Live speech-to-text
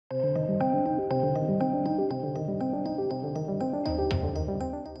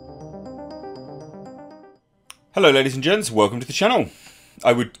Hello ladies and gents, welcome to the channel.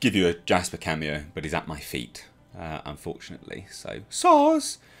 I would give you a Jasper cameo, but he's at my feet, unfortunately, so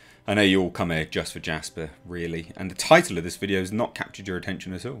SARS! I know you all come here just for Jasper, really, and the title of this video has not captured your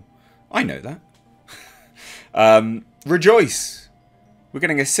attention at all. I know that. Rejoice! We're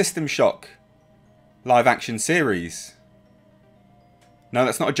getting a System Shock live action series. No,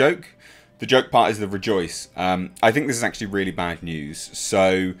 that's not a joke. The joke part is the rejoice. I think this is actually really bad news,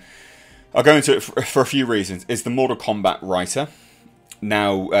 so I'll go into it for a few reasons. It's the Mortal Kombat writer.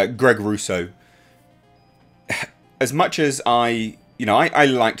 Now, Greg Russo. As much as I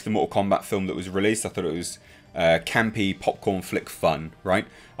liked the Mortal Kombat film that was released. I thought it was campy, popcorn flick fun, right?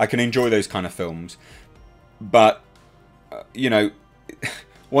 I can enjoy those kind of films. But,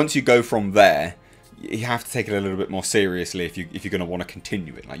 once you go from there, you have to take it a little bit more seriously if you're going to want to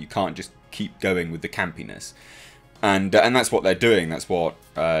continue it. Like, you can't just keep going with the campiness. And that's what they're doing. That's what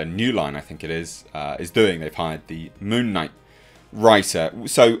New Line, I think it is doing. They've hired the Moon Knight writer.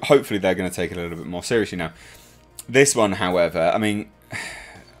 So hopefully they're going to take it a little bit more seriously now. This one, however, I mean,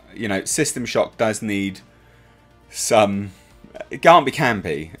 System Shock does need some... It can't be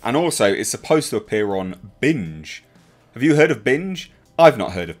campy. And also, it's supposed to appear on Binge. Have you heard of Binge? I've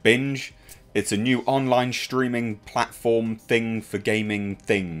not heard of Binge. It's a new online streaming platform thing for gaming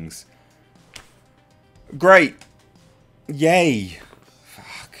things. Great. Yay.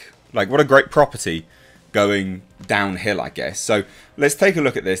 Fuck. Like, what a great property going downhill, I guess. So, let's take a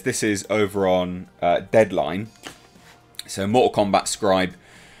look at this. This is over on Deadline. So, Mortal Kombat scribe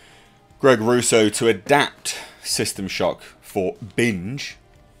Greg Russo to adapt System Shock for Binge.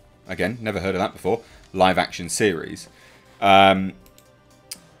 Again, never heard of that before. Live action series.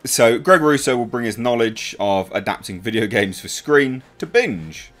 So, Greg Russo will bring his knowledge of adapting video games for screen to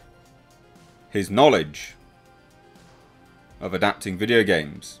Binge. His knowledge of adapting video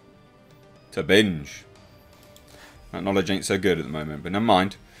games to Binge. That knowledge ain't so good at the moment, but never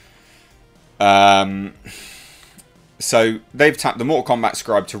mind. So they've tapped the Mortal Kombat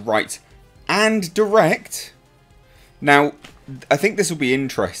scribe to write and direct. Now, I think this will be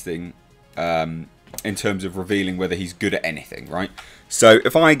interesting in terms of revealing whether he's good at anything, right? So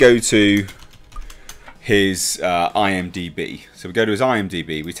if I go to his IMDb, so we go to his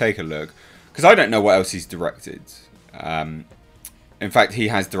IMDb, we take a look, because I don't know what else he's directed. In fact, he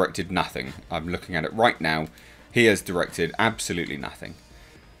has directed nothing. I'm looking at it right now. He has directed absolutely nothing.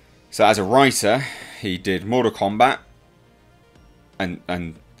 So as a writer, he did Mortal Kombat,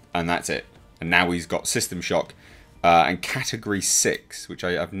 and that's it. And now he's got System Shock and Category 6, which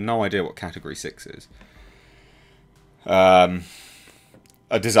I have no idea what Category 6 is. A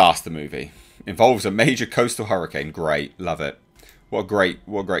disaster movie. Involves a major coastal hurricane. Great, love it. What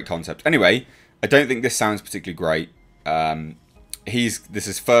a great concept. Anyway, I don't think this sounds particularly great. This is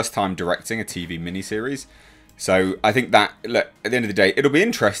his first time directing a TV miniseries, so I think that, look, at the end of the day, it'll be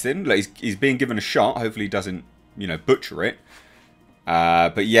interesting. Like, he's being given a shot. Hopefully, he doesn't, butcher it.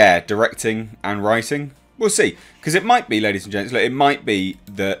 But yeah, directing and writing, we'll see. Because it might be, ladies and gents, it might be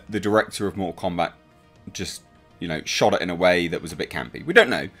that the director of Mortal Kombat just, shot it in a way that was a bit campy. We don't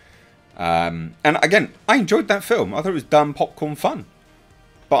know. And again, I enjoyed that film. I thought it was dumb popcorn fun.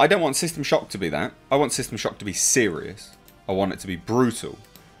 But I don't want System Shock to be that. I want System Shock to be serious. I want it to be brutal.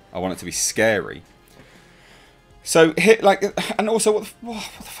 I want it to be scary. So, and also, what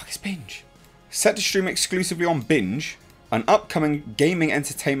the fuck is Binge? Set to stream exclusively on Binge, an upcoming gaming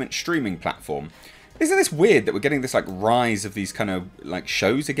entertainment streaming platform. Isn't this weird that we're getting this, rise of these kind of,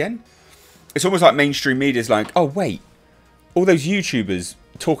 shows again? It's almost like mainstream media's like, oh, wait. All those YouTubers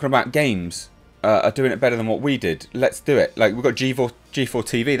talking about games are doing it better than what we did. Let's do it. We've got G4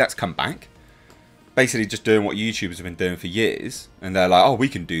 TV, that's come back. Basically just doing what YouTubers have been doing for years. And they're like, oh, we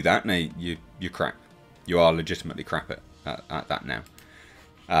can do that. No, you're crap. You are legitimately crap at that now.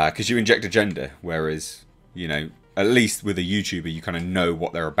 Because you inject agenda. Whereas, at least with a YouTuber, you kind of know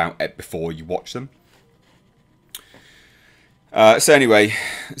what they're about before you watch them. So anyway,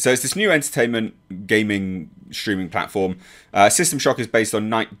 so it's this new entertainment gaming streaming platform. System Shock is based on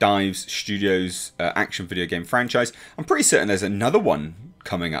Night Dives Studios' action video game franchise. I'm pretty certain there's another one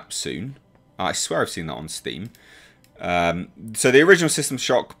coming up soon. I swear I've seen that on Steam. So the original System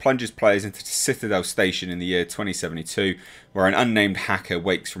Shock plunges players into Citadel Station in the year 2072, where an unnamed hacker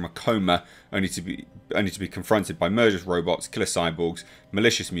wakes from a coma only to be confronted by murderous robots, killer cyborgs,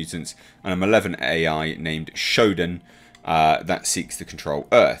 malicious mutants, and a malevolent AI named Shodan that seeks to control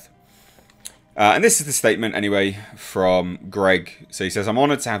Earth. And this is the statement, anyway, from Greg. So he says, I'm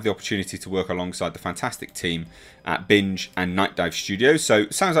honoured to have the opportunity to work alongside the fantastic team at Binge and Night Dive Studios. So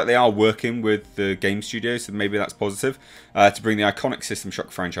it sounds like they are working with the game studios, so maybe that's positive, to bring the iconic System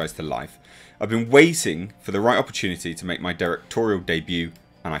Shock franchise to life. I've been waiting for the right opportunity to make my directorial debut,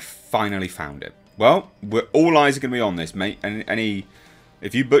 and I finally found it. Well, all eyes are going to be on this, mate. And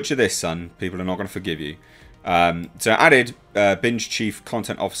if you butcher this, son, people are not going to forgive you. So added Binge Chief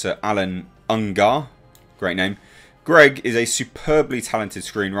Content Officer Alan Ungar, great name. Greg is a superbly talented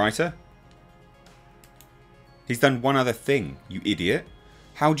screenwriter. He's done one other thing, you idiot.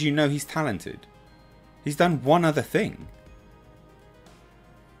 How do you know he's talented? He's done one other thing.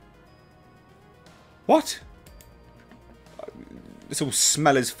 What? Let's all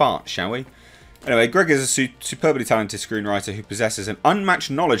smell his fart, shall we? Anyway, Greg is a superbly talented screenwriter who possesses an unmatched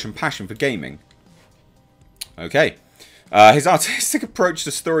knowledge and passion for gaming. Okay. His artistic approach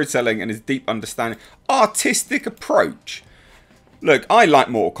to storytelling and his deep understanding... Artistic approach? Look, I like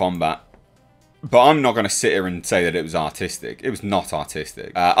Mortal Kombat, but I'm not going to sit here and say that it was artistic. It was not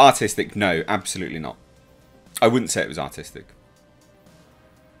artistic. Artistic, no, absolutely not. I wouldn't say it was artistic.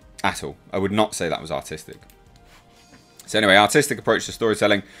 At all. I would not say that was artistic. So anyway, artistic approach to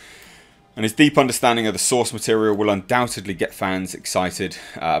storytelling and his deep understanding of the source material will undoubtedly get fans excited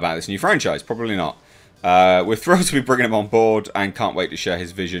about this new franchise. Probably not. We're thrilled to be bringing him on board and can't wait to share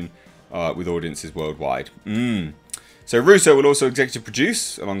his vision with audiences worldwide. So Russo will also executive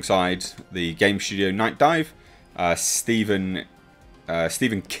produce alongside the game studio Night Dive, Stephen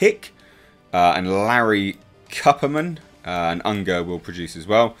Kick and Larry Kupperman, and Unger will produce as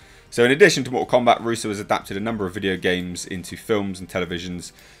well. So in addition to Mortal Kombat, Russo has adapted a number of video games into films and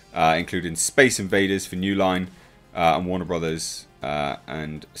televisions, including Space Invaders for New Line and Warner Brothers,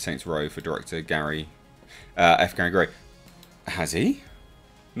 and Saints Row for director Gary Gray. Has he?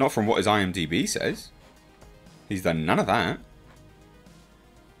 Not from what his IMDb says. He's done none of that.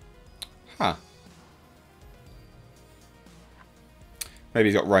 Huh. Maybe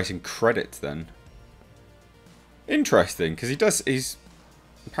he's got writing credits then. Interesting, because he's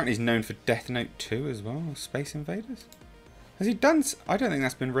apparently he's known for Death Note 2 as well, Space Invaders. Has he done? I don't think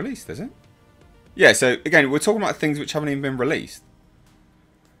that's been released, has it? Yeah. So again, we're talking about things which haven't even been released.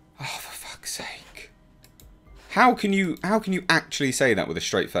 Oh, for fuck's sake! How can you actually say that with a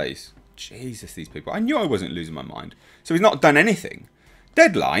straight face? Jesus, these people. I knew I wasn't losing my mind. So he's not done anything.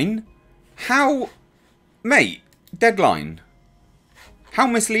 Deadline? How, mate? Deadline? How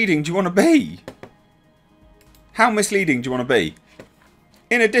misleading do you want to be? How misleading do you want to be?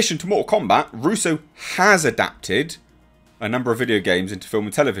 In addition to Mortal Kombat, Russo has adapted a number of video games into film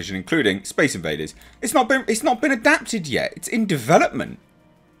and television, including Space Invaders. It's not been adapted yet. It's in development.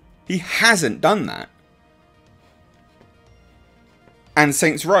 He hasn't done that. And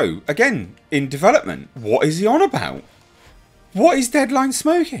Saints Row, again, in development. What is he on about? What is Deadline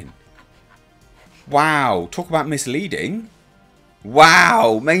smoking? Wow, talk about misleading.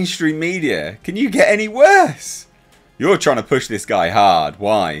 Wow, mainstream media. Can you get any worse? You're trying to push this guy hard.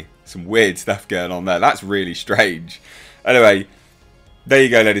 Why? Some weird stuff going on there. That's really strange. Anyway, there you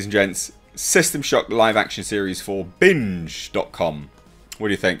go, ladies and gents. System Shock live action series for Binge.com. What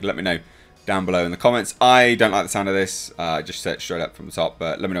do you think? Let me know down below in the comments. I don't like the sound of this. Just set it straight up from the top.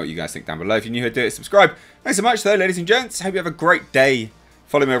 But let me know what you guys think down below. If you're new here, do it. Subscribe. Thanks so much, though, ladies and gents. Hope you have a great day.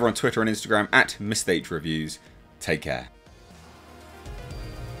 Follow me over on Twitter and Instagram at MrHreviews. Take care.